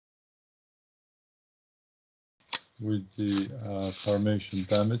with the formation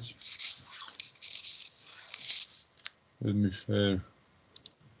damage. Let me share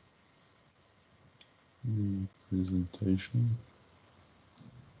the presentation.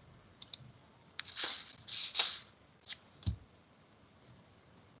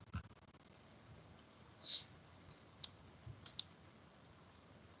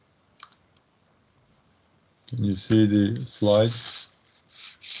 Can you see the slide?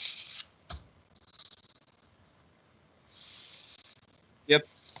 Yep,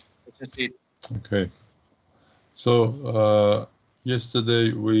 I can see it. Okay. So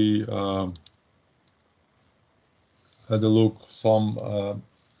yesterday we had a look some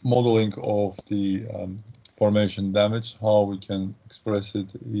modeling of the formation damage, how we can express it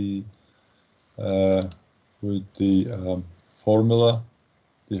with the formula,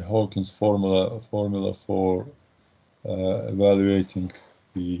 the Hawkins formula for evaluating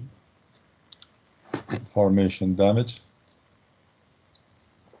the formation damage.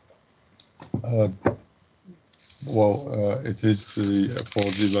 It is for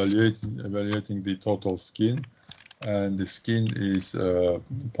evaluating the total skin, and the skin is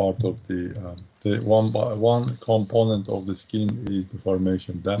part of the one component of the skin is the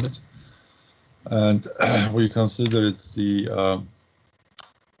formation damage, and we consider it the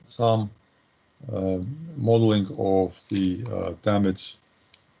some modeling of the damage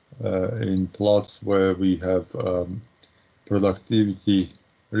in plots where we have productivity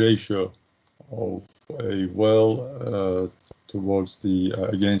ratio of a well towards the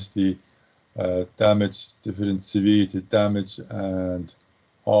against the damage, different severity damage, and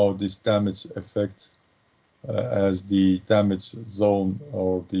how this damage affects as the damage zone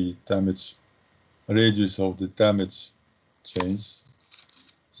or the damage radius of the damage changes.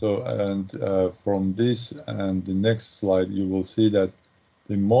 So, and from this and the next slide, you will see that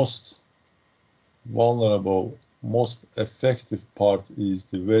the most vulnerable, most effective part is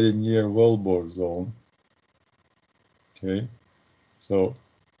the very near wellbore zone. Okay, so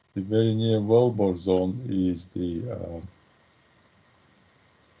the very near wellbore zone is the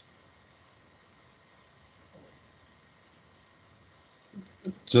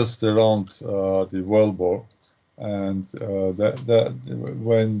just around the wellbore, and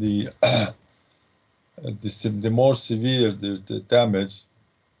when the the more severe the damage,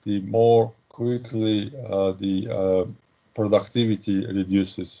 the more quickly the productivity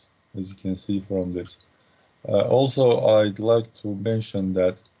reduces, as you can see from this. Also, I'd like to mention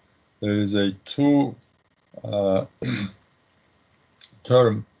that there is a two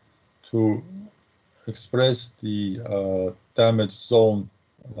term to express the damage zone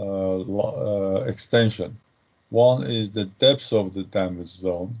extension. One is the depth of the damage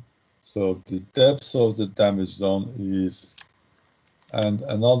zone. So the depth of the damage zone is, and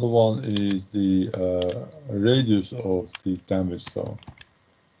another one is the radius of the damage zone.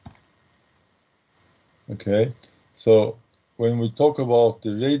 Okay, so when we talk about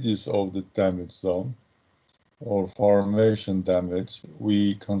the radius of the damage zone or formation damage,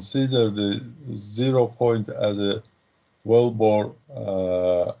 we consider the 0 point as a wellbore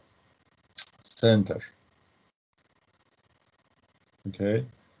center. Okay,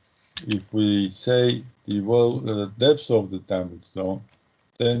 if we say the depth of the damage zone,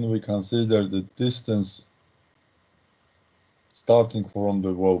 then we consider the distance starting from the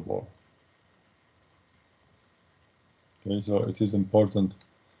wellbore. Okay, so it is important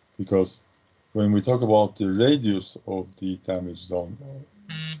because when we talk about the radius of the damage zone,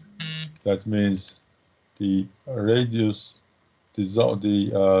 that means the radius,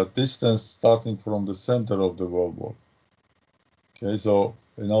 the distance starting from the center of the wellbore. Okay, so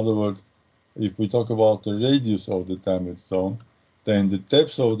in other words, if we talk about the radius of the damage zone, then the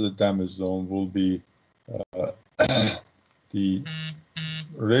depth of the damage zone will be the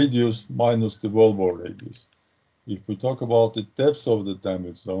radius minus the wellbore radius. If we talk about the depth of the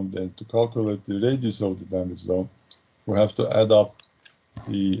damage zone, then to calculate the radius of the damage zone, we have to add up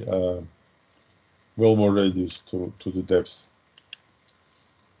the wellbore radius to the depth.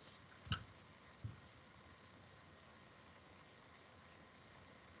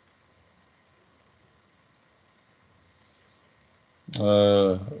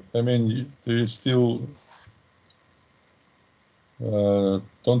 I mean, do you still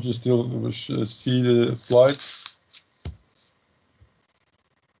don't you still see the slides?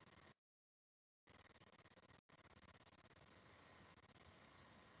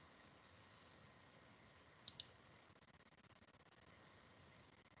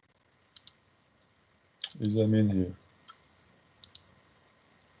 Is Amin here?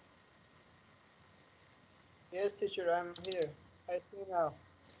 Yes, teacher, I'm here. I see now.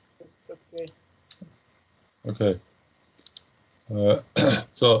 It's okay. Okay.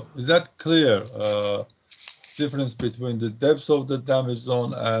 So is that clear? Difference between the depth of the damage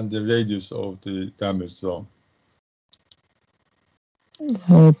zone and the radius of the damage zone.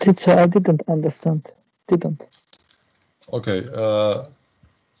 Teacher, I didn't understand. Didn't. Okay.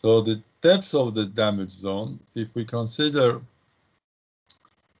 So the depth of the damage zone, if we consider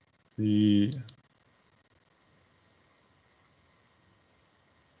the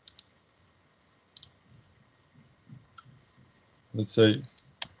let's say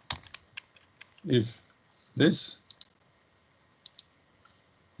if this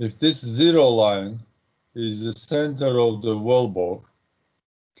zero line is the center of the wellbore,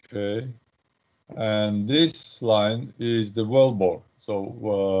 okay, and this line is the wellbore,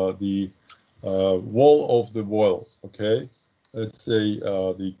 so the wall of the well, okay, let's say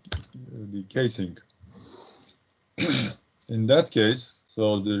the casing. In that case,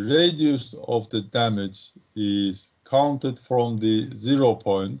 so the radius of the damage is counted from the 0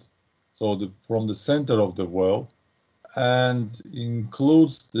 point, so from the center of the well, and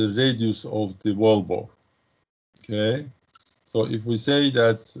includes the radius of the wellbore. Okay, so if we say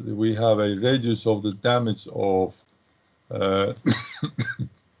that we have a radius of the damage of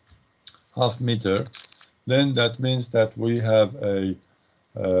half meter, then that means that we have a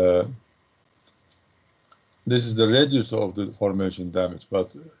this is the radius of the formation damage.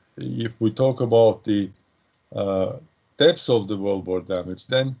 But if we talk about the depth of the wellbore damage,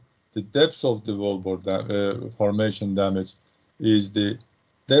 then the depth of the wellbore formation damage is the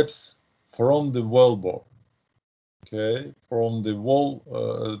depth from the wellbore. Okay, from the wall,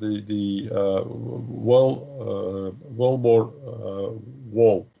 wellbore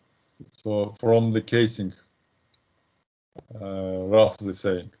wall. So from the casing, roughly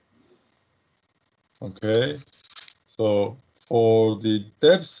saying. Okay, so for the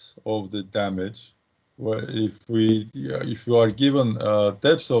depth of the damage, well, if you are given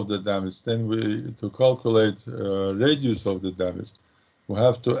depth of the damage, then to calculate radius of the damage, we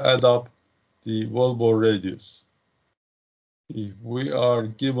have to add up the wellbore radius. If we are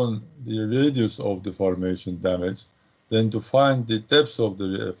given the radius of the formation damage, then to find the depth of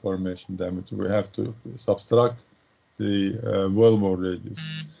the formation damage, we have to subtract the wellbore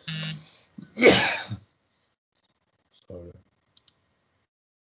radius. Sorry.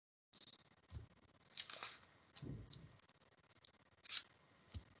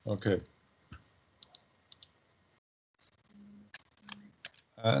 Okay.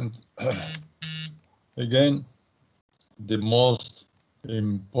 And again, the most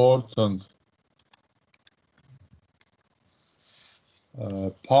important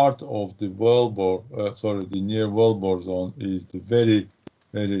part of the wellbore, the near wellbore zone is the very,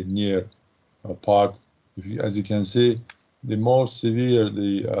 very near part. As you can see, the more severe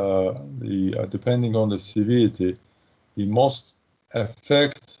depending on the severity, the most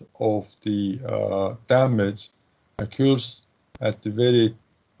effect of the damage occurs at the very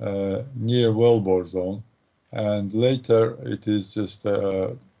near wellbore zone, and later it is just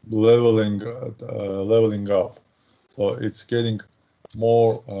leveling up. So it's getting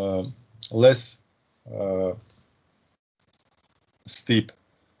more less steep.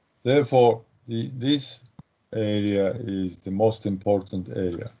 Therefore, this area is the most important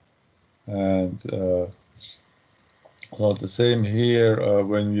area, and so the same here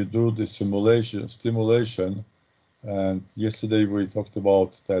when you do the stimulation. And yesterday we talked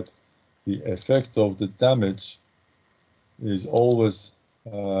about that the effect of the damage is always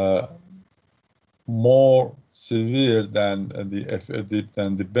more severe than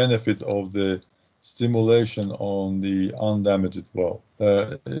the benefit of the stimulation on the undamaged well,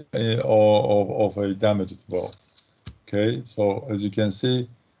 or of a damaged well. Okay, so as you can see,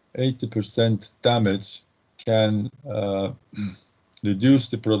 80% damage can reduce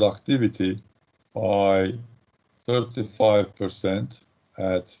the productivity by 35%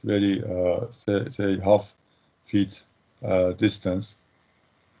 at very say half feet distance,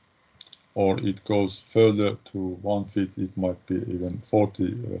 or it goes further to 1 feet, it might be even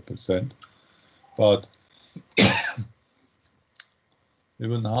 40%. But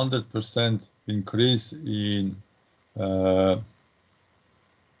even 100% increase in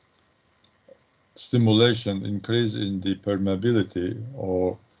stimulation, increase in the permeability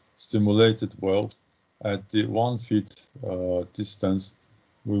or stimulated well at the 1 feet distance,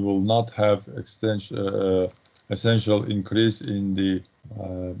 we will not have essential increase in the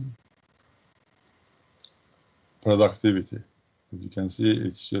productivity. As you can see,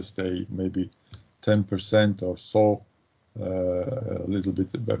 it's just a maybe 10% or so, a little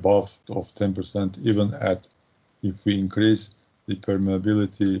bit above of 10%, even if we increase the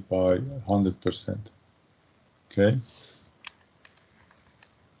permeability by 100%. Okay,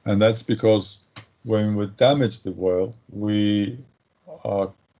 and that's because when we damage the well, we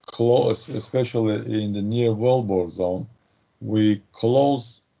are close, especially in the near wellbore zone, we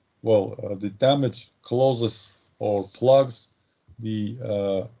close, well, the damage closes or plugs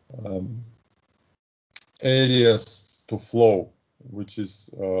the areas to flow, which is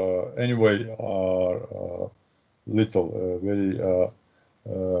anyway are little, very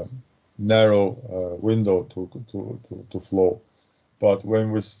narrow window to flow. But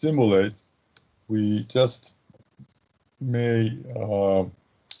when we stimulate, we just may,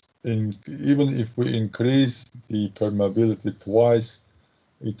 even if we increase the permeability twice,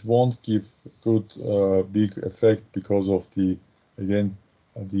 it won't give good big effect because of the, again,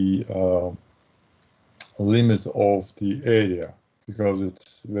 the limit of the area, because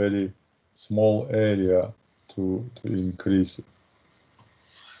it's very small area to increase it.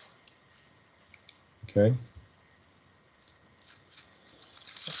 Okay.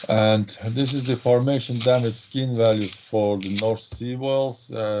 And this is the formation damage skin values for the North Sea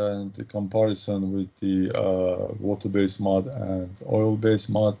wells and the comparison with the water-based mud and oil-based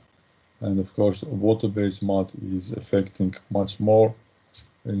mud. And of course, water-based mud is affecting much more.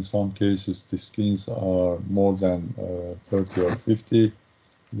 In some cases, the skins are more than 30 or 50.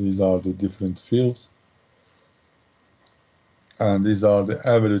 These are the different fields. And these are the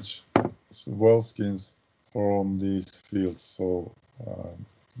average well skins from these fields. So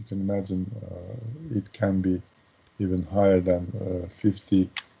you can imagine it can be even higher than 50,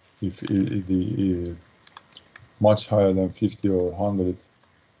 if much higher than 50 or 100,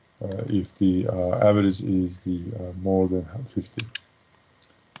 if the average is the more than 50.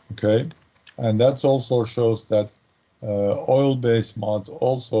 Okay, and that also shows that oil-based mud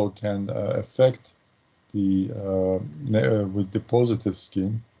also can affect the with the positive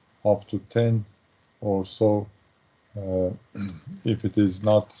skin up to 10 or so if it is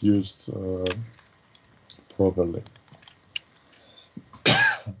not used properly.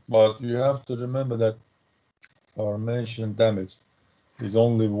 But you have to remember that formation damage is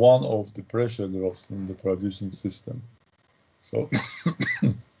only one of the pressure drops in the producing system. So,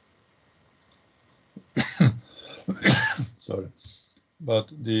 sorry.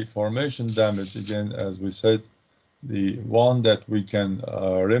 But the formation damage, again, as we said, the one that we can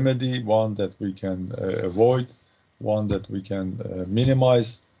remedy, one that we can avoid, one that we can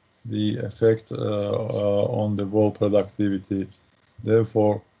minimize the effect on the well productivity.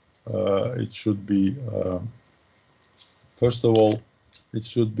 Therefore, it should be, first of all, it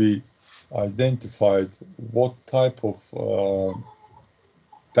should be identified what type of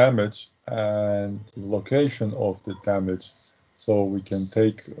damage and location of the damage, so we can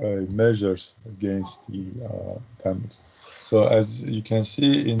take measures against the damage. So as you can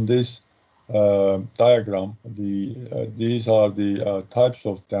see in this diagram, these are the types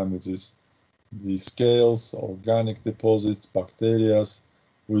of damages: the scales, organic deposits, bacteria,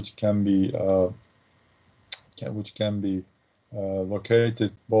 which can be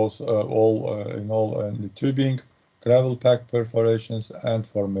located both in the tubing, gravel pack perforations, and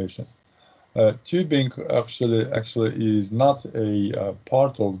formations. Tubing actually is not a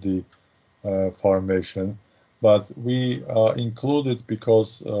part of the formation, but we include it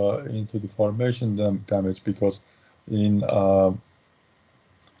because into the formation damage, because in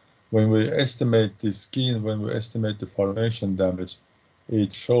when we estimate the skin, when we estimate the formation damage,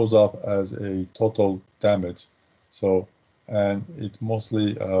 it shows up as a total damage. So, and it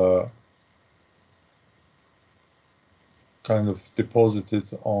mostly kind of deposited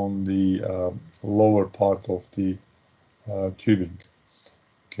on the lower part of the tubing.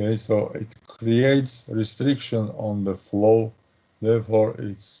 Okay, so it creates restriction on the flow. Therefore,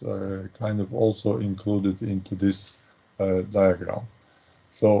 it's kind of also included into this diagram.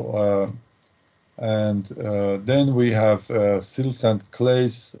 So, then we have silts and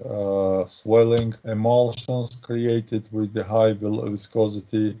clays, swelling, emulsions created with the high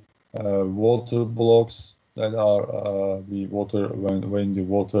viscosity, water blocks that are the water, when the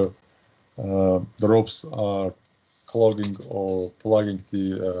water drops are clogging or plugging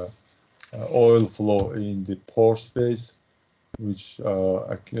the oil flow in the pore space, which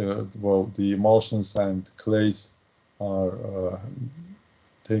well, the emulsions and clays are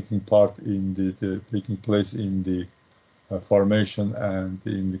taking place in the formation and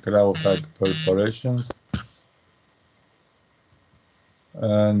in the gravel pack perforations.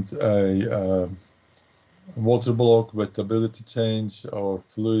 And a water block wettability change or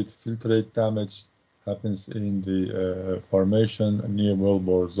fluid filtrate damage happens in the formation near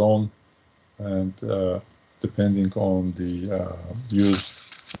wellbore zone, and depending on the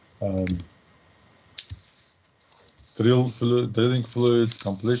used drilling fluids,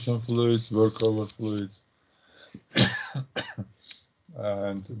 completion fluids, workover fluids,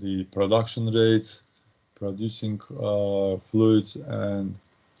 and the production rates, producing fluids, and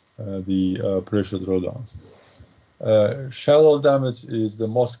the pressure drawdowns. Shallow damage is the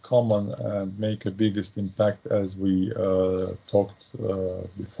most common and make a biggest impact, as we talked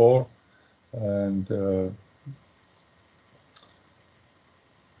before, and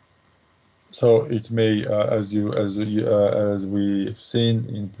so it may, as we've seen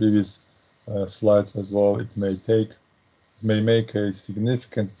in previous slides as well, it may make a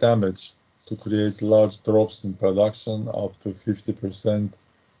significant damage to create large drops in production, up to 50%,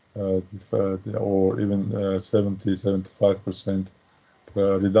 or even 70-75%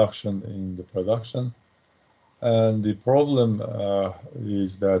 reduction in the production. And the problem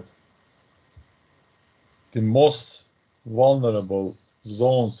is that the most vulnerable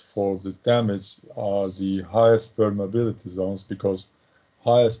zones for the damage are the highest permeability zones, because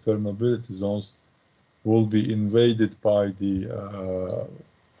highest permeability zones will be invaded by the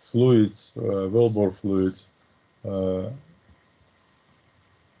fluids, wellbore fluids,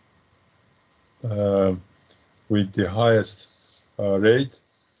 with the highest rate,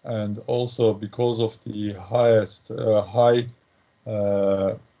 and also because of the highest high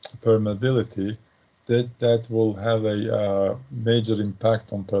permeability, that will have a major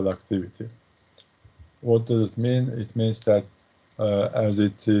impact on productivity. What does it mean? It means that as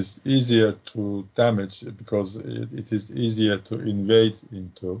it is easier to damage, because it is easier to invade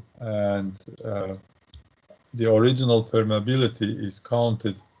into, and the original permeability is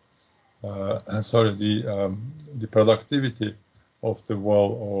counted. The productivity of the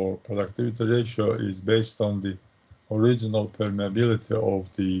well, or productivity ratio, is based on the original permeability of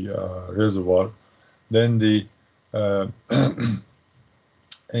the reservoir. Then the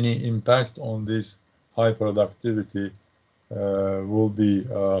any impact on this high productivity will be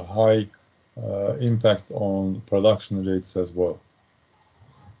a high impact on production rates as well.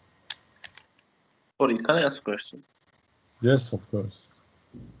 Sorry, can I ask a question? Yes, of course.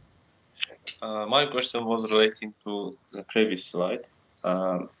 My question was relating to the previous slide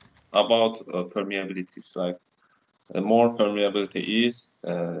about permeabilities. Like, the more permeability is,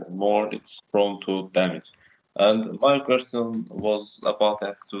 more it's prone to damage. And my question was about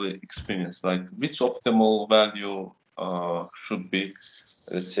actually experience, like which optimal value should be,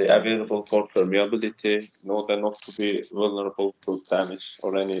 let's say, available for permeability in order not to be vulnerable to damage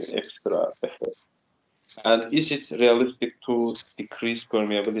or any extra effect. And is it realistic to decrease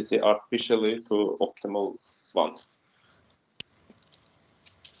permeability artificially to optimal one?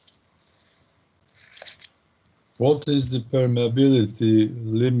 What is the permeability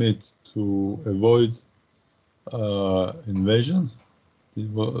limit to avoid invasion?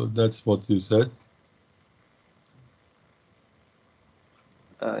 That's what you said?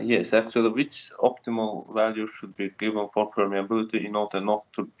 Yes, actually, which optimal value should be given for permeability in order not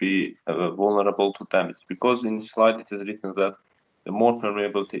to be vulnerable to damage? Because in the slide it is written that the more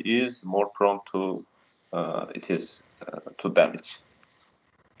permeability is, the more prone to to damage.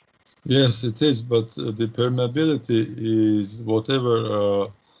 Yes, it is, but the permeability is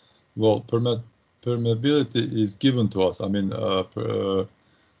whatever. Well, permeability is given to us. I mean,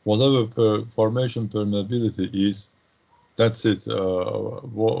 whatever formation permeability is, that's it. There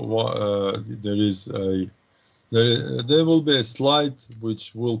will be a slide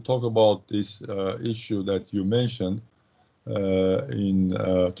which will talk about this issue that you mentioned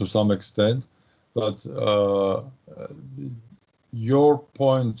to some extent, but your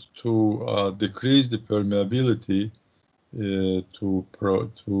point to decrease the permeability to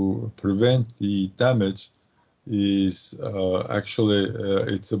prevent the damage is actually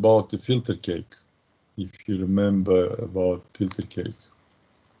it's about the filter cake. If you remember about filter cake,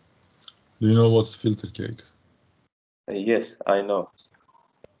 do you know what's filter cake? Yes, I know.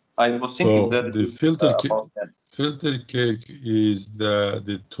 I was thinking that the filter cake is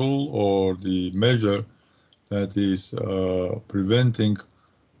the tool or the measure that is preventing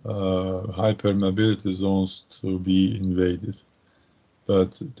high permeability zones to be invaded.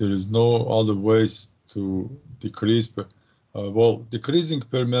 But there is no other ways to decrease. Decreasing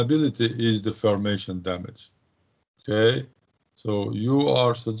permeability is the formation damage. Okay, so you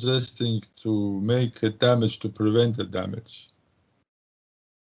are suggesting to make a damage to prevent a damage.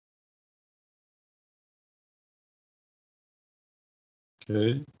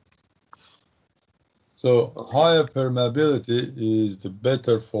 Okay. So higher permeability is the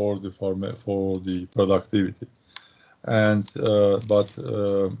better for the productivity, and but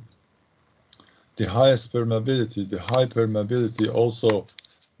the highest permeability, the high permeability also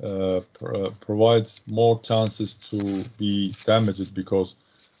provides more chances to be damaged because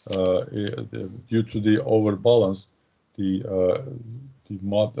due to the overbalance, the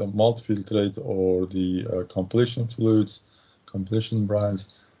multifiltrate or the completion fluids, completion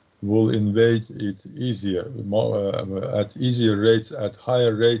brines will invade it easier, at easier rates, at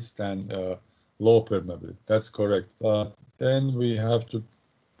higher rates than low permeability. That's correct. But then we have to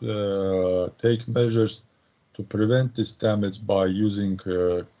take measures to prevent this damage by using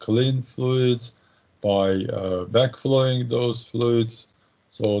clean fluids, by backflowing those fluids,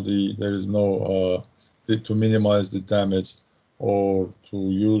 so there is no to minimize the damage, or to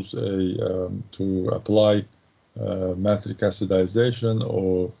use to apply matric acidization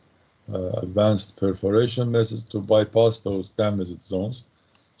or advanced perforation methods to bypass those damaged zones.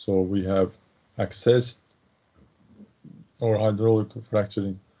 So we have access, or hydraulic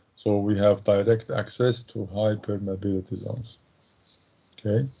fracturing. So we have direct access to high permeability zones.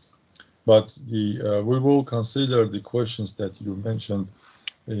 Okay, but we will consider the questions that you mentioned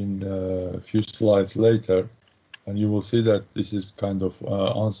in a few slides later, and you will see that this is kind of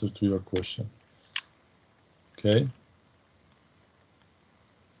answer to your question. Okay.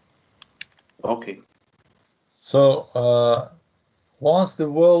 Okay. So once the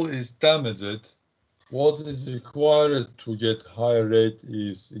well is damaged, what is required to get higher rate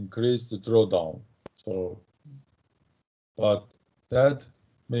is increase the drawdown. So, but that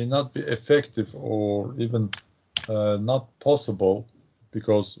may not be effective or even not possible,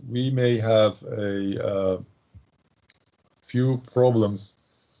 because we may have a few problems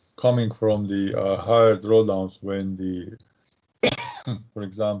coming from the higher drawdowns when the, for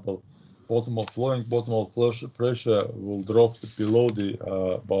example, bottom of pressure will drop below the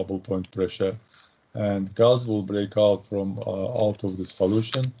bubble point pressure, and gas will break out from out of the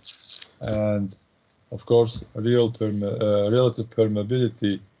solution, and of course relative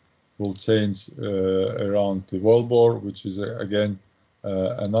permeability will change around the wellbore, which is again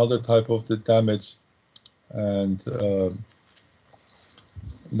another type of the damage, and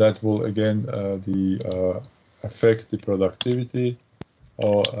that will again affect the productivity,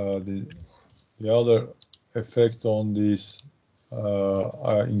 or the other effect on this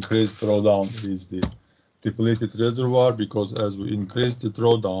increased drawdown is the depleted reservoir, because as we increase the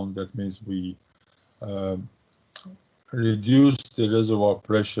drawdown, that means we reduce the reservoir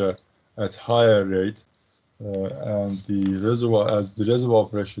pressure at higher rate, and as the reservoir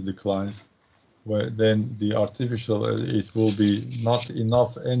pressure declines, then the artificial, it will be not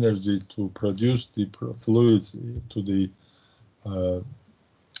enough energy to produce the fluids to the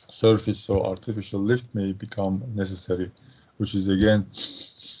surface, so artificial lift may become necessary, which is again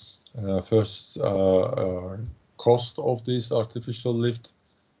first cost of these artificial lift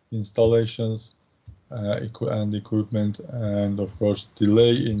installations and equipment, and of course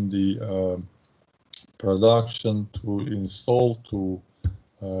delay in the production to install, to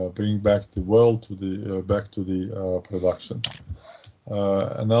bring back the well to the back to the production.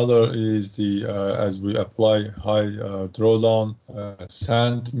 Another is the as we apply high drawdown,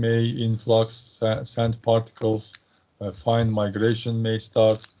 sand may influx, sand particles, fine migration may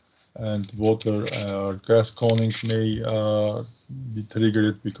start, and water or gas coning may be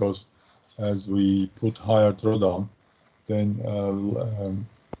triggered, because as we put higher drawdown, then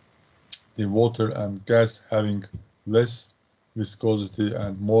the water and gas having less viscosity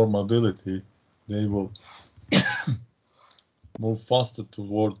and more mobility, they will move faster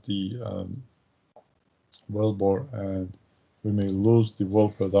toward the wellbore, and we may lose the well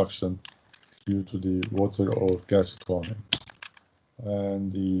production due to the water or gas coning.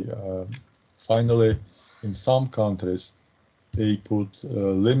 And finally, in some countries, they put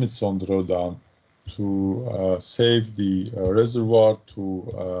limits on drawdown to save the reservoir,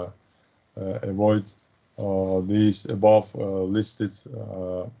 to avoid these above listed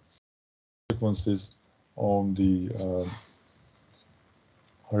frequencies on the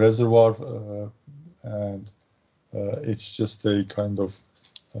reservoir, and it's just a kind of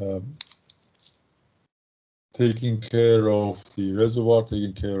taking care of the reservoir,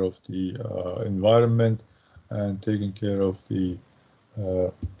 taking care of the environment, and taking care of the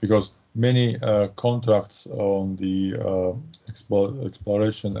because many contracts on the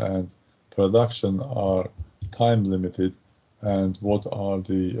exploration and production are time limited, and what are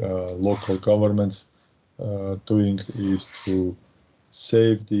the local governments doing is to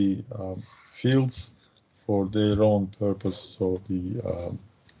save the fields for their own purpose, so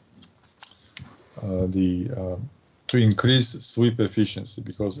to increase sweep efficiency,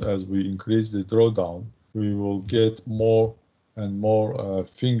 because as we increase the drawdown, we will get more and more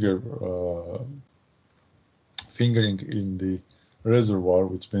fingering in the reservoir,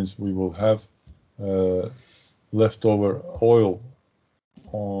 which means we will have leftover oil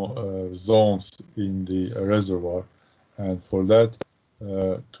zones in the reservoir, and for that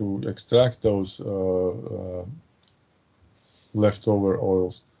to extract those leftover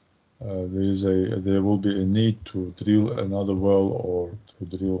oils, there will be a need to drill another well or to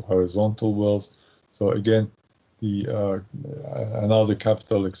drill horizontal wells. So again, the another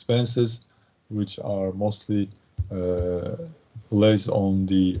capital expenses, which are mostly lays on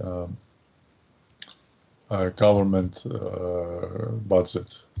the government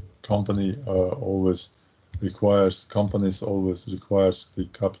budget. Companies always requires the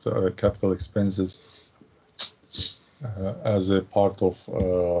capital expenses as a part of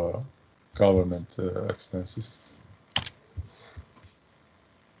government expenses,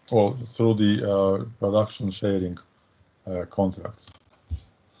 or through the production sharing contracts.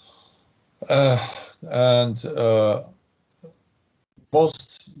 And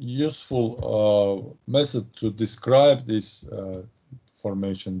most useful method to describe this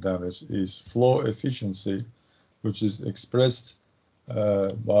formation damage is flow efficiency, which is expressed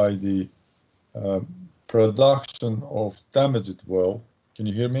by the production of damaged well. Can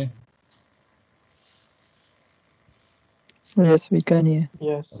you hear me? Yes, we can hear.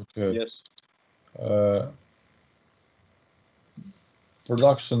 Yes. Okay. Yes.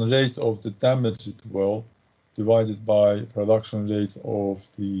 Production rate of the damaged well divided by production rate of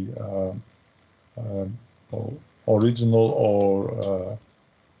the original or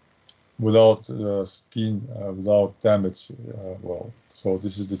without skin, without damage well. So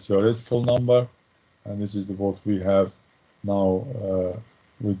this is the theoretical number, and this is what we have now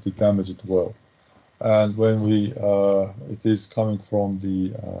with the damaged well. And when we, it is coming from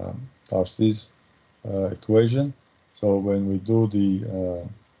the Darcy's equation. So when we do the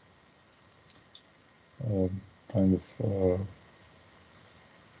kind of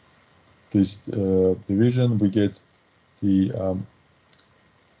this division, we get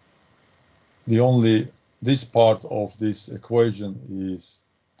only this part of this equation is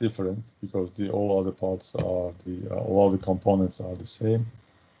different because all other parts are all other components are the same.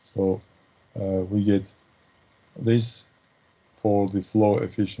 So we get this for the flow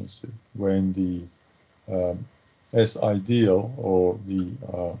efficiency when the S ideal or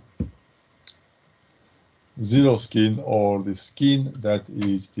the zero skin, or the skin that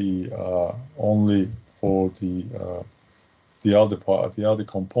is the only for the other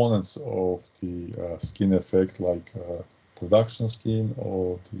components of the skin effect, like production skin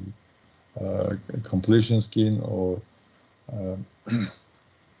or the completion skin or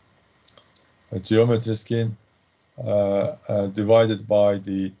a geometry skin, divided by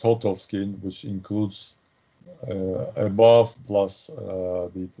the total skin, which includes above plus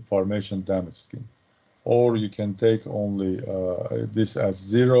the formation damage skin. Or you can take only this as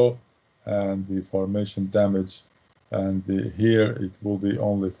 0 and the formation damage, and here it will be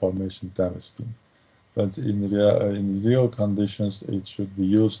only formation damage skin. But in real conditions, it should be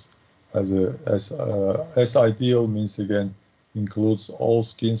used as S ideal means again includes all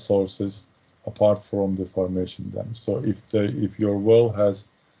skin sources apart from the formation damage. So if your well has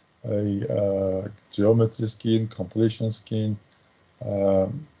a geometry skin, completion skin,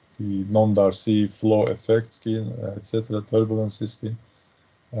 the non-Darcy flow effect skin, etc., turbulence skin,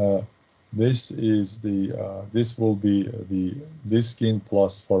 this is this will be this skin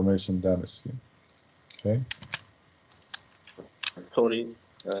plus formation damage skin. Okay. Sorry,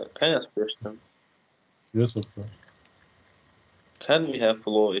 can I ask a question? Yes, of course. Can we have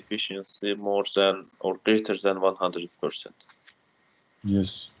flow efficiency more than or greater than 100%?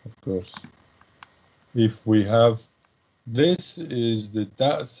 Yes, of course. If we have this is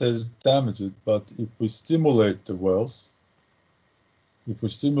that says damaged, but if we stimulate the wells, if we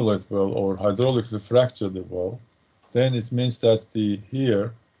stimulate well or hydraulically fracture the well, then it means that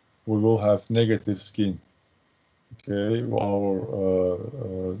here we will have negative skin. Okay, we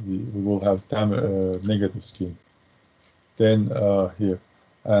will have negative skin. Then here,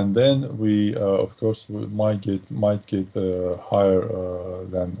 and then we of course we might get higher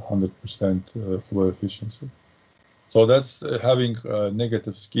than 100% flow efficiency. So that's having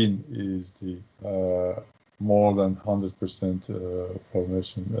negative skin is the more than 100%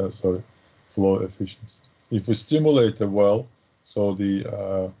 formation flow efficiency. If we stimulate a well, so the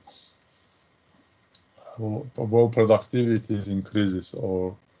well productivity increases,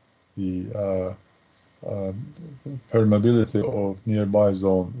 or the permeability of nearby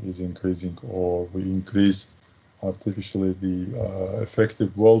zone is increasing, or we increase artificially the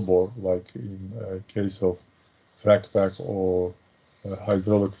effective well bore, like in case of frac pack or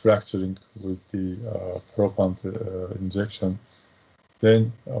hydraulic fracturing with the propant injection.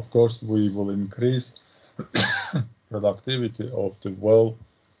 then of course we will increase productivity of the well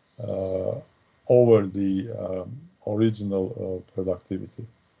over the original productivity.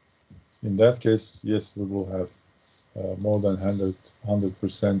 In that case, yes, we will have more than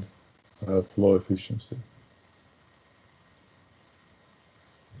 100% flow efficiency.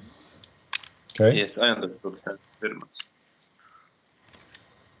 Okay. Yes, I understood. Thank you very much.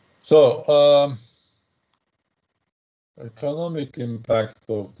 So, economic impact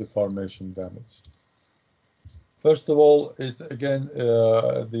of the formation damage. First of all, it's again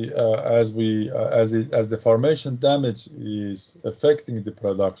as the formation damage is affecting the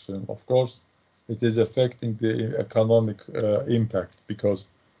production. Of course, it is affecting the economic impact, because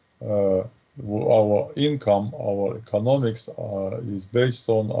our income, our economics is based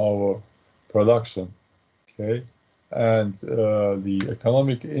on our production. Okay, and the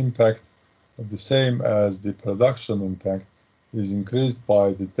economic impact, the same as the production impact, is increased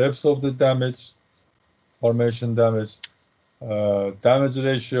by the depth of the damage, formation damage, damage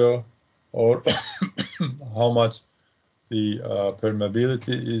ratio, or how much the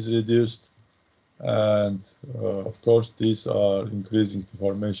permeability is reduced. And of course, these are increasing the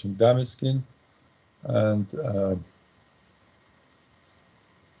formation damage skin. And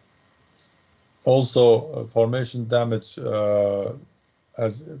also formation damage,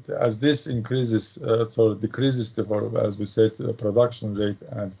 as this increases, so decreases as we said, the production rate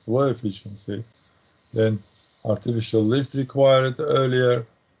and flow efficiency, then artificial lift required earlier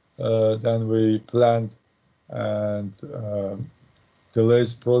than we planned, and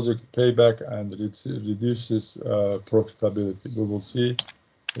delays project payback and reduces profitability. We will see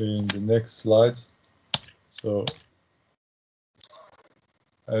in the next slides. So,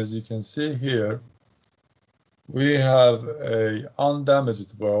 as you can see here, we have a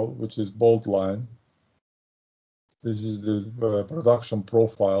undamaged well, which is bold line. This is the production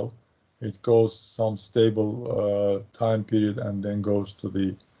profile. It goes some stable time period and then goes to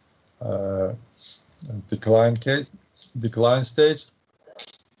the decline stage.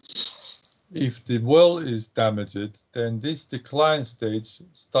 If the well is damaged, then this decline stage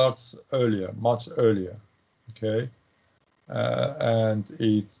starts earlier, much earlier. Okay, and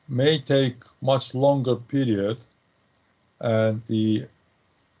it may take much longer period, and the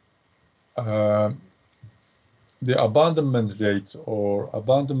abandonment rate or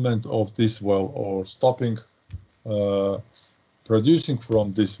abandonment of this well, or stopping producing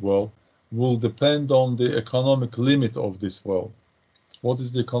from this well, will depend on the economic limit of this well. What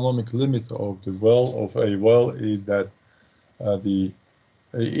is the economic limit of the well, of a well, is that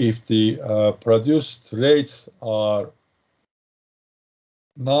if the produced rates are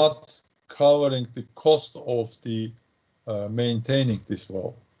not covering the cost of the maintaining this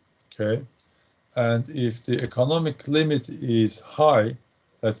well, okay? And if the economic limit is high,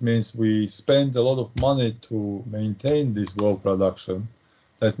 that means we spend a lot of money to maintain this well production.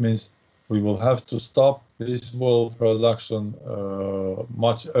 That means we will have to stop this well production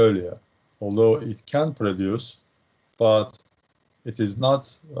much earlier. Although it can produce, but it is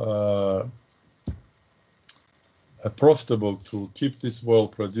not profitable to keep this well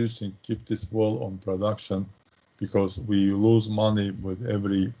producing, keep this well on production, because we lose money with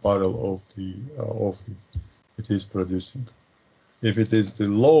every barrel of it is producing. If it is the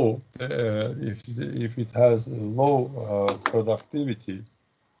low, if it has a low productivity,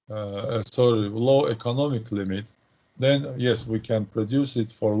 low economic limit, then yes, we can produce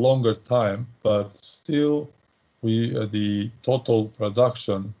it for longer time, but still the total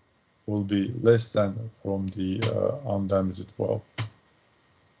production will be less than from the undamaged well.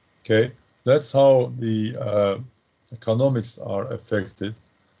 Okay, that's how the economics are affected.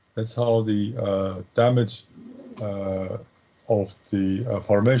 That's how the damage of the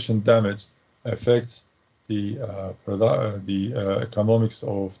formation damage affects the economics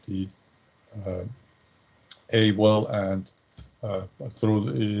of the a well, and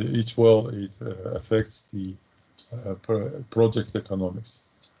through each well it affects the project economics.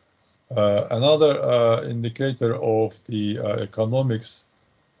 Another indicator of the economics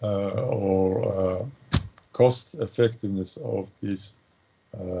or cost effectiveness of these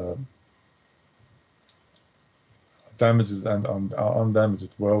damages and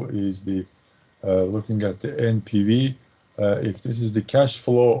undamaged well is the looking at the NPV. If this is the cash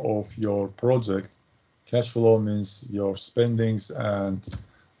flow of your project, cash flow means your spendings and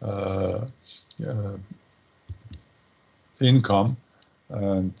income,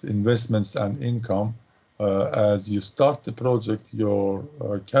 and investments and income. As you start the project, your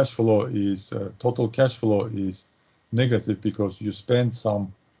cash flow is total cash flow is negative because you spend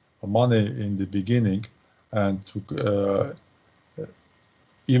some money in the beginning, and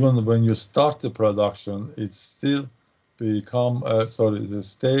even when you start the production, it still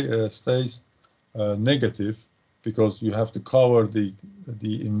stays negative, because you have to cover the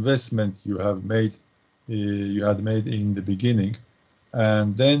investment you had made in the beginning,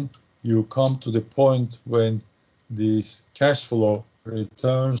 and then you come to the point when this cash flow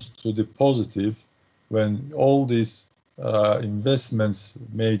returns to the positive, when all these investments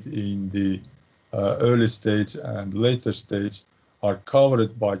made in the early stage and later stage are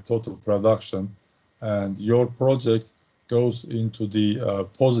covered by total production, and your project goes into the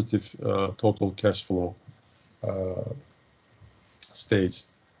positive total cash flow stage.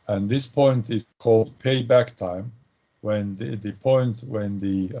 And this point is called payback time, when the point when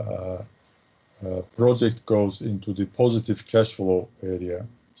the project goes into the positive cash flow area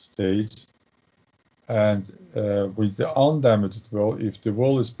stage. And with the undamaged well, if the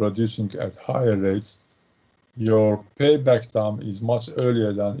well is producing at higher rates, your payback time is much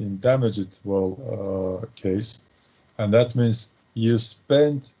earlier than in damaged well case. And that means you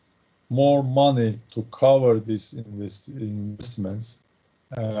spend more money to cover these investments,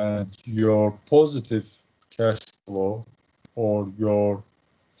 and your positive cash flow or your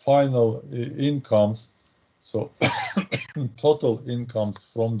final incomes, so total incomes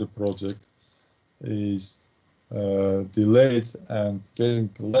from the project, is delayed and getting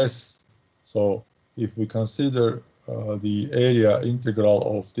less. So if we consider the area integral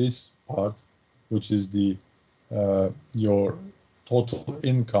of this part, which is the your total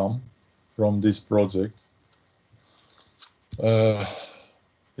income from this project,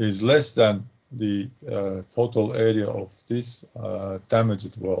 is less than the total area of this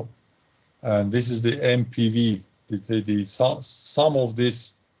damaged well, and this is the NPV. The sum of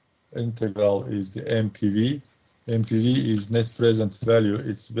this integral is the NPV. NPV is net present value.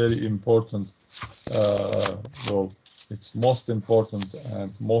 It's very important. Well, it's most important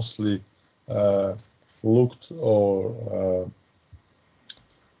and mostly looked or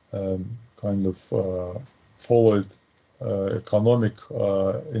kind of followed economic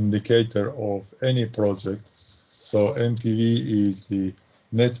indicator of any project. So NPV is the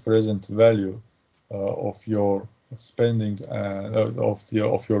net present value of your spending and of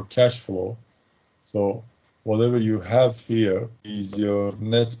your cash flow. So whatever you have here is your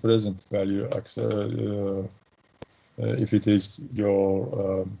net present value, if it is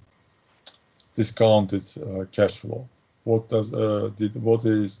your discounted cash flow. What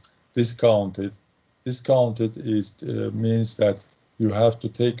is discounted? Discounted is means that you have to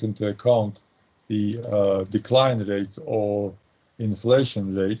take into account the decline rate or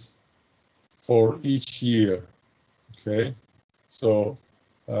inflation rate for each year. Okay, so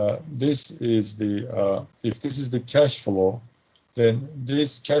this is the if this is the cash flow, then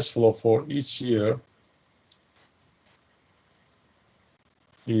this cash flow for each year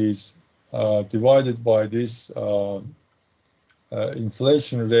is divided by this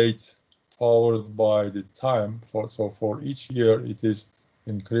inflation rate powered by the time. So for each year it is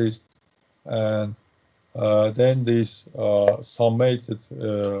increased, and then this summated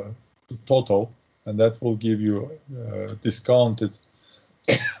total, and that will give you discounted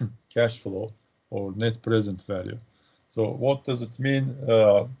cash flow or net present value. So what does it mean?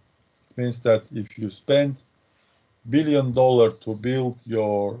 It means that if you spend $1 billion to build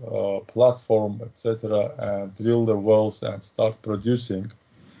your platform, etc., and drill the wells and start producing,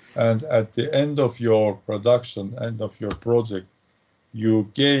 and at the end of your production, end of your project, you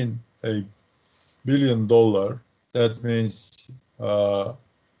gain $1 billion, that means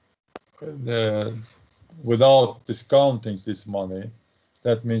without discounting this money,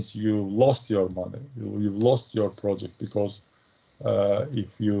 that means you lost your money. You've lost your project, because if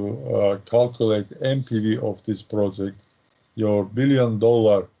you calculate NPV of this project, your $1 billion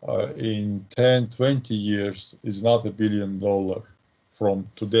in 10, 20 years is not $1 billion from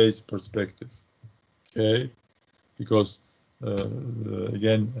today's perspective. Okay, because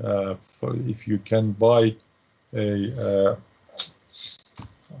again, if you can buy a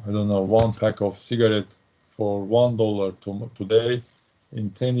I don't know, 1 pack of cigarette for $1 today, in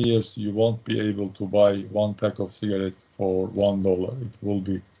 10 years you won't be able to buy 1 pack of cigarette for $1. It will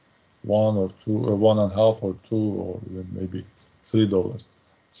be $1 or $2 or $1.5 or $2 or even maybe $3.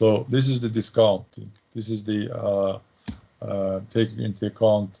 So this is the discounting. This is the taking into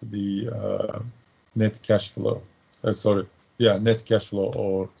account the net cash flow. Net cash flow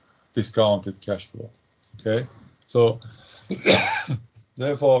or discounted cash flow. Okay, so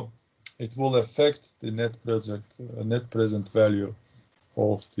therefore it will affect the net present value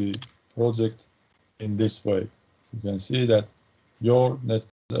of the project in this way. You can see that your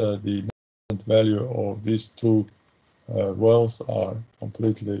the net value of these two wells are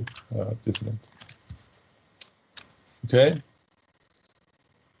completely different. Okay.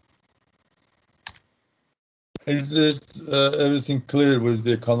 Is this everything clear with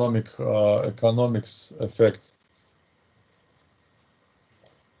the economics effect?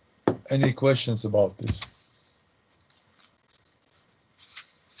 Any questions about this?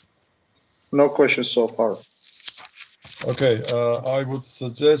 No questions so far. Okay, I would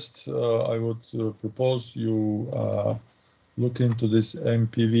suggest, I would propose you look into this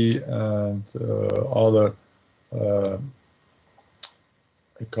NPV and other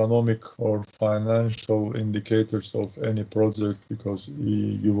economic or financial indicators of any project, because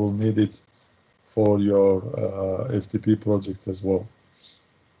you will need it for your FTP project as well.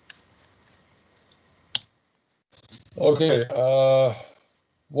 Okay,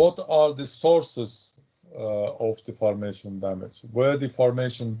 what are the sources of the formation damage? Where the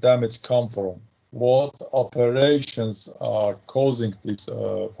formation damage come from? What operations are causing this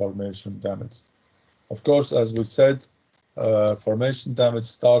formation damage? Of course, as we said, formation damage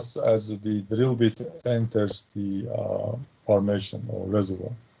starts as the drill bit enters the formation or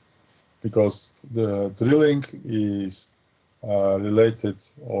reservoir, because the drilling is related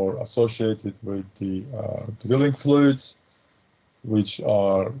or associated with the drilling fluids, which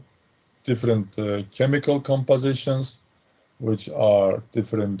are different chemical compositions, which are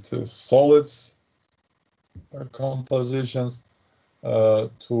different solids compositions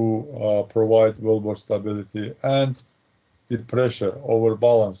to provide wellbore stability, and the pressure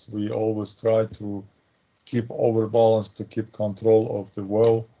overbalance. We always try to keep overbalance to keep control of the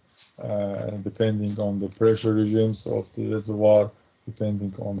well, depending on the pressure regimes of the reservoir,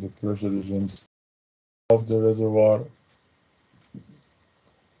 depending on the pressure regimes of the reservoir,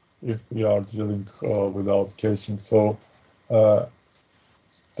 if we are drilling without casing. So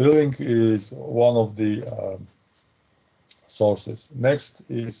drilling is one of the sources. Next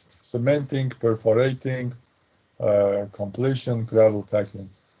is cementing, perforating, completion, gravel packing.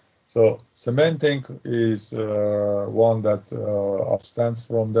 So cementing is one that abstains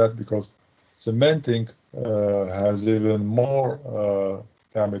from that, because cementing has even more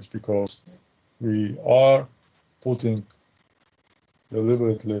damage, because we are putting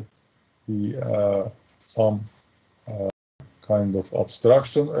deliberately the some kind of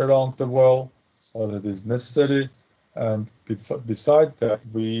obstruction around the well that is necessary. And beside that,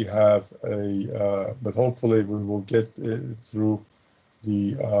 we have a, but hopefully we will get through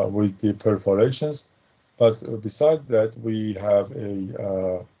the with the perforations. But beside that, we have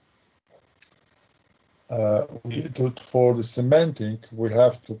a for the cementing, we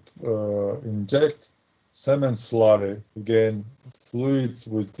have to inject cement slurry, again fluids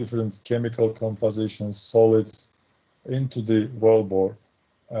with different chemical compositions, solids, into the wellbore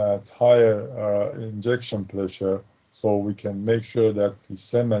at higher injection pressure, so we can make sure that the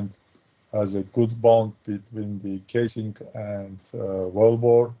cement has a good bond between the casing and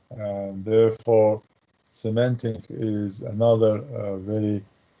wellbore, and therefore cementing is another very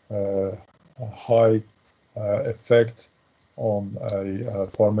high effect on a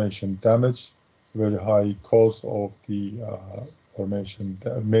formation damage, very high cause of the formation,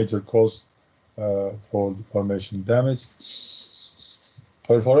 major cause for the formation damage.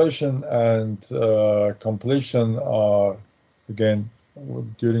 Perforation and completion are, again,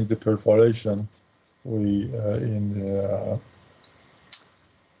 during the perforation, we in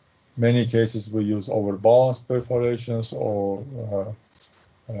many cases we use overbalanced perforations, or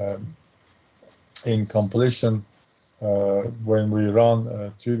in completion, when we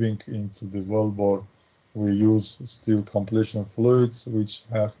run tubing into the wellbore, we use steel completion fluids, which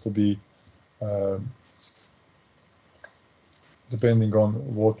have to be depending on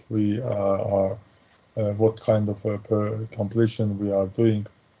what we are, what kind of completion we are doing.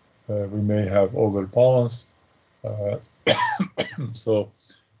 We may have overbalance. So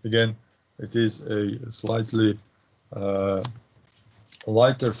again, it is a slightly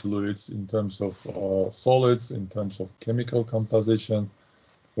lighter fluids in terms of solids, in terms of chemical composition,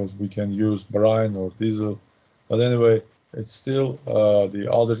 because we can use brine or diesel. But anyway, it's still the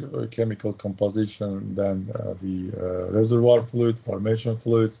other chemical composition than the reservoir fluid, formation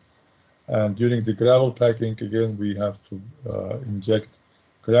fluids. And during the gravel packing, again, we have to inject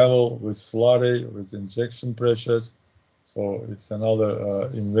gravel with slurry, with injection pressures. So it's another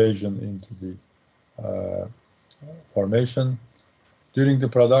invasion into the formation. During the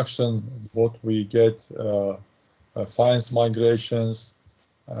production, what we get fines migrations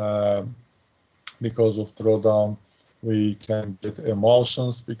because of drawdown. We can get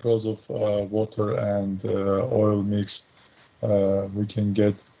emulsions because of water and oil mix. We can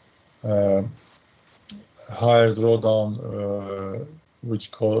get higher drawdown,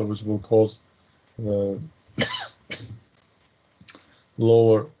 which will cause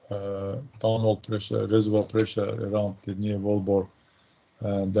lower downhole pressure, reservoir pressure around the near wellbore,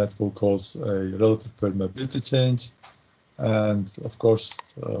 and that will cause a relative permeability change. And of course,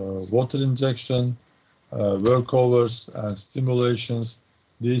 water injection, workovers, and stimulations.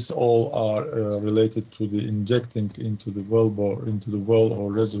 These all are related to the injecting into the wellbore, into the well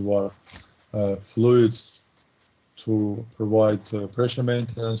or reservoir fluids to provide pressure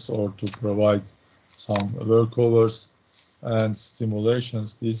maintenance or to provide some workovers and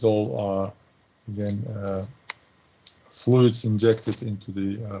stimulations. These all are, again, fluids injected into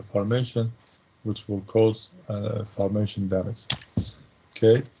the formation, which will cause formation damage.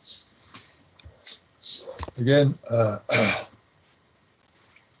 Okay. Again,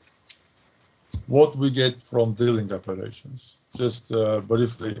 what we get from drilling operations. Just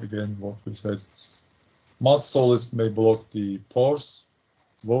briefly, again, what we said. Mud solids may block the pores,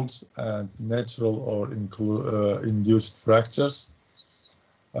 voids, and natural or induced fractures.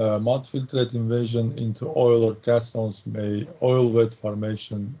 Mud filtrate invasion into oil or gas zones may oil wet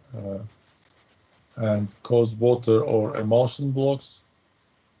formation and cause water or emulsion blocks.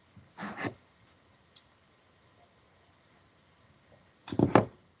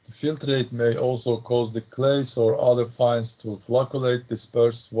 The filtrate may also cause the clays or other fines to flocculate,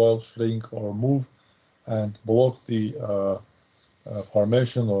 disperse, swell, shrink, or move, and block the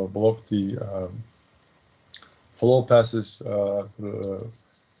formation or block the flow passes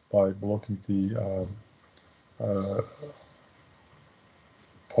by blocking the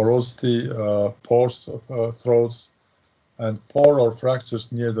porosity, pores, throats, and pore or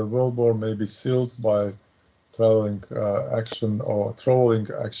fractures near the wellbore may be sealed by traveling action or troweling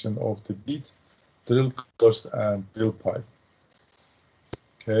action of the bead, drill collars, and drill pipe.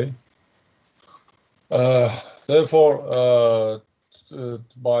 Okay. Therefore,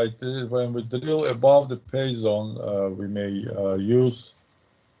 when we drill above the pay zone, we may use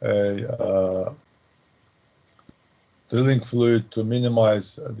a drilling fluid to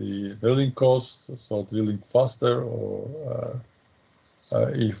minimize the drilling cost, so drilling faster, or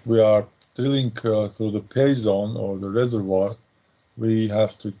if we are drilling through the pay zone or the reservoir, we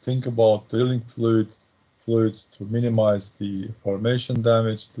have to think about drilling fluids to minimize the formation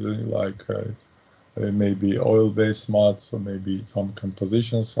damage, like maybe oil-based mud, or maybe some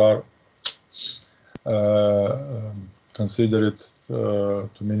compositions are considered to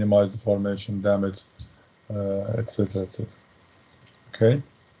minimize the formation damage, etc., etc. Okay.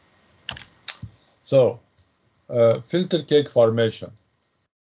 So, filter cake formation.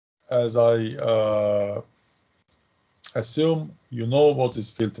 As I assume you know what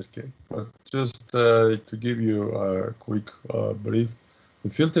is filter cake, but just to give you a quick brief, the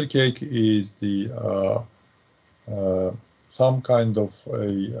filter cake is the some kind of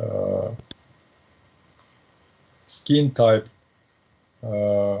a skin type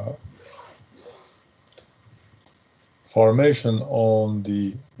formation on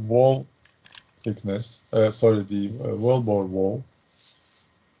the wall thickness, sorry, the wellbore wall,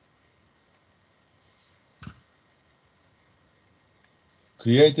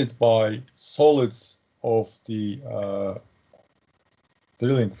 created by solids of the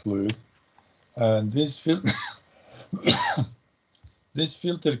drilling fluid, and this this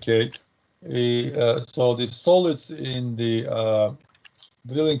filter cake, so the solids in the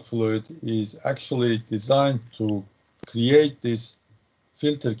drilling fluid is actually designed to create this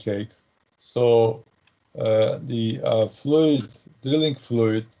filter cake. So the drilling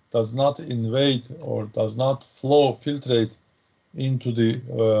fluid does not invade or does not filtrate into the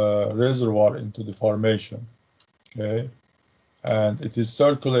reservoir, into the formation. Okay, and it is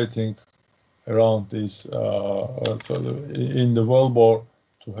circulating around this in the wellbore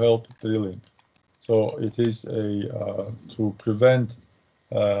to help drilling. So it is to prevent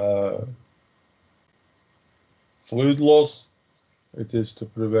fluid loss. It is to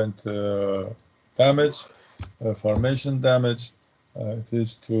prevent damage, formation damage. It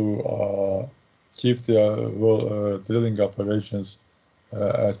is to keep the drilling operations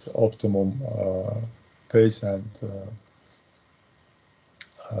at optimum pace and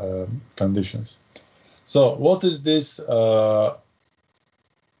conditions. So what is this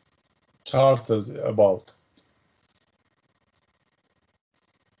chart about?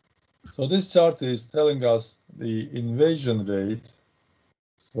 So this chart is telling us the invasion rate,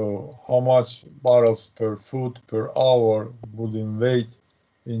 so how much barrels per foot per hour would invade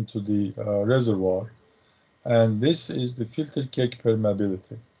into the reservoir, and this is the filter cake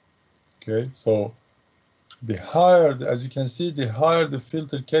permeability. Okay, so the higher, as you can see, the higher the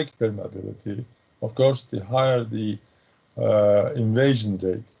filter cake permeability, of course, the higher the invasion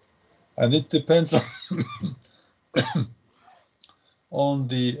rate. And it depends on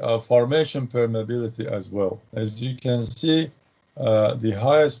the formation permeability as well. As you can see, the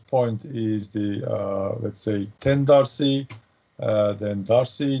highest point is the, let's say, 10 Darcy, then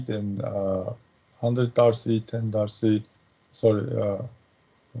Darcy, then 100 Darcy, 10 Darcy, sorry,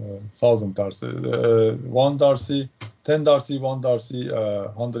 1000 Darcy, 1 Darcy, 10 Darcy, 1 Darcy,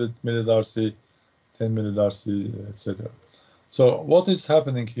 100 millidarcy, 10 millidarcy, etc. So what is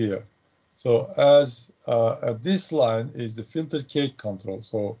happening here? So as at this line is the filter cake control.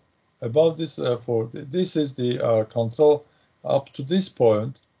 So above this, this is the control up to this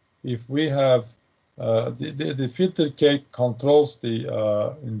point. If we have the filter cake controls the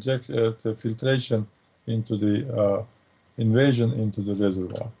the filtration into the invasion into the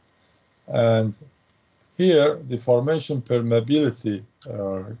reservoir, and here the formation permeability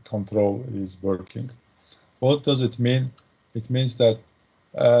control is working. What does it mean? It means that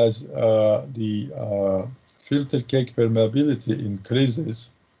as the filter cake permeability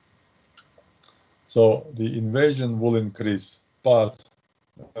increases, so the invasion will increase, but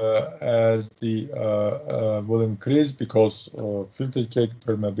as the will increase because filter cake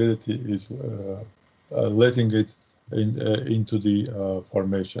permeability is letting it into the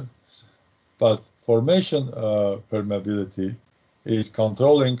formation. But formation permeability is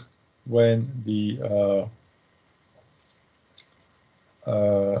controlling when the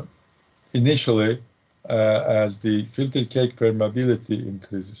initially as the filter cake permeability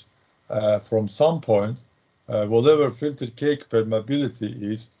increases. From some point, whatever filter cake permeability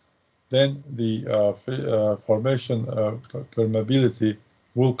is, then the formation permeability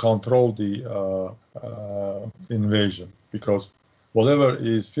will control the invasion, because whatever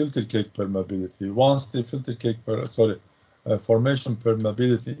is filter cake permeability, once the filter cake formation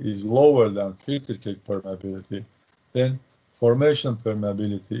permeability is lower than filter cake permeability, then formation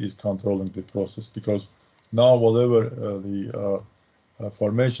permeability is controlling the process, because now whatever the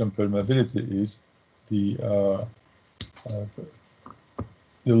formation permeability is, the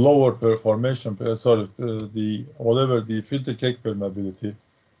lower formation, the whatever the filter cake permeability,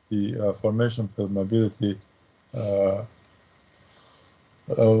 the formation permeability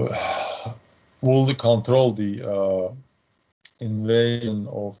will control the invasion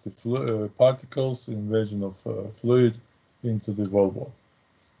of the particles, invasion of fluid into the wellbore.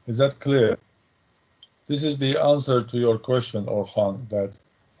 Is that clear? This is the answer to your question, Orhan, that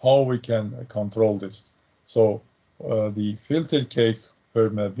how we can control this. So the filter cake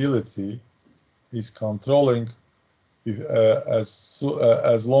permeability is controlling as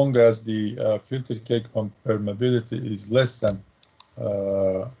long as the filter cake permeability is less than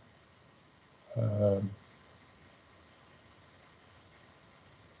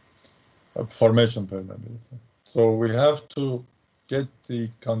formation permeability. So we have to get the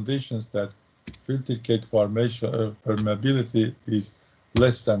conditions that filter cake formation permeability is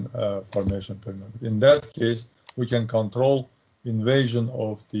less than formation permeability. In that case, we can control invasion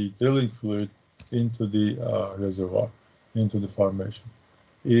of the drilling fluid into the reservoir, into the formation.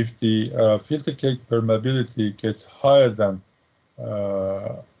 If the filter cake permeability gets higher than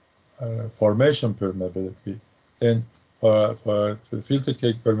formation permeability, then for the filter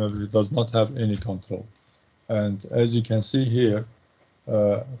cake permeability does not have any control. And as you can see here,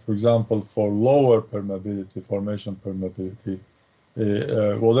 for example, for lower permeability, formation permeability,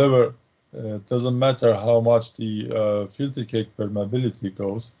 whatever, doesn't matter how much the filter cake permeability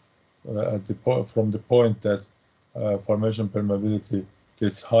goes at the from the point that formation permeability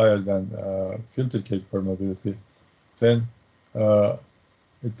gets higher than filter cake permeability, then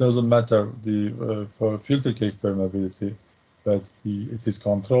it doesn't matter the for filter cake permeability, but it is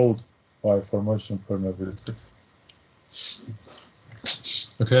controlled by formation permeability.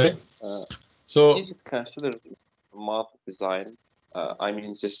 Okay, so is it considered mud design? I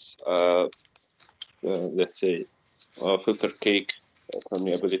mean, this let's say filter cake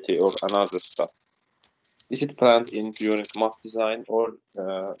permeability or another stuff. Is it planned in during mud design, or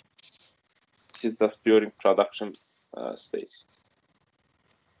is it just during production stage?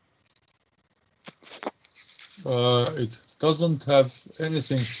 It doesn't have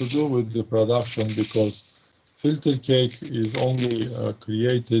anything to do with the production, because filter cake is only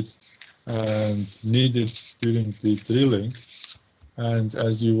created and needed during the drilling. And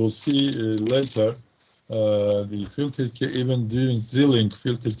as you will see later, the filter cake, even during drilling,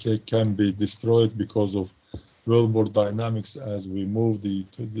 filter cake can be destroyed because of wellbore dynamics. As we move the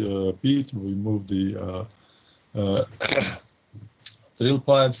bead, we move the drill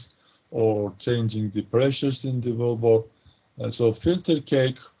pipes, or changing the pressures in the wellbore. So filter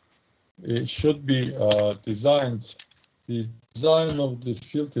cake it should be designed. The design of the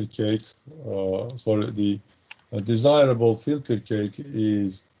filter cake, the desirable filter cake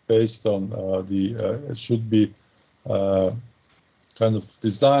is based on it should be kind of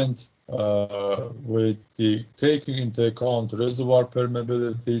designed with the taking into account reservoir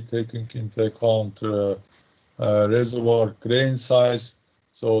permeability, taking into account reservoir grain size,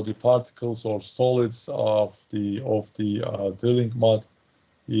 so the particles or solids of the drilling mud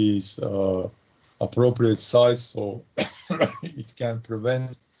is appropriate size, so it can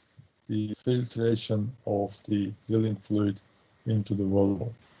prevent the filtration of the drilling fluid into the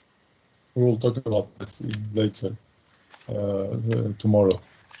wellbore. We will talk about that later tomorrow.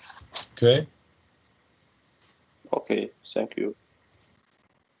 Okay. Okay, thank you.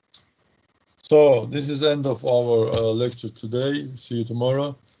 So this is end of our lecture today. See you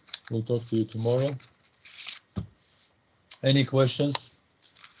tomorrow. We'll talk to you tomorrow. Any questions?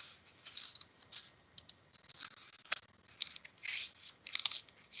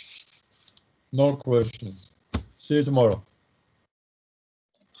 No questions. See you tomorrow.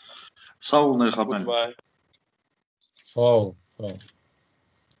 Sağ olun Erhan. Goodbye. Sağ ol. Sağ ol.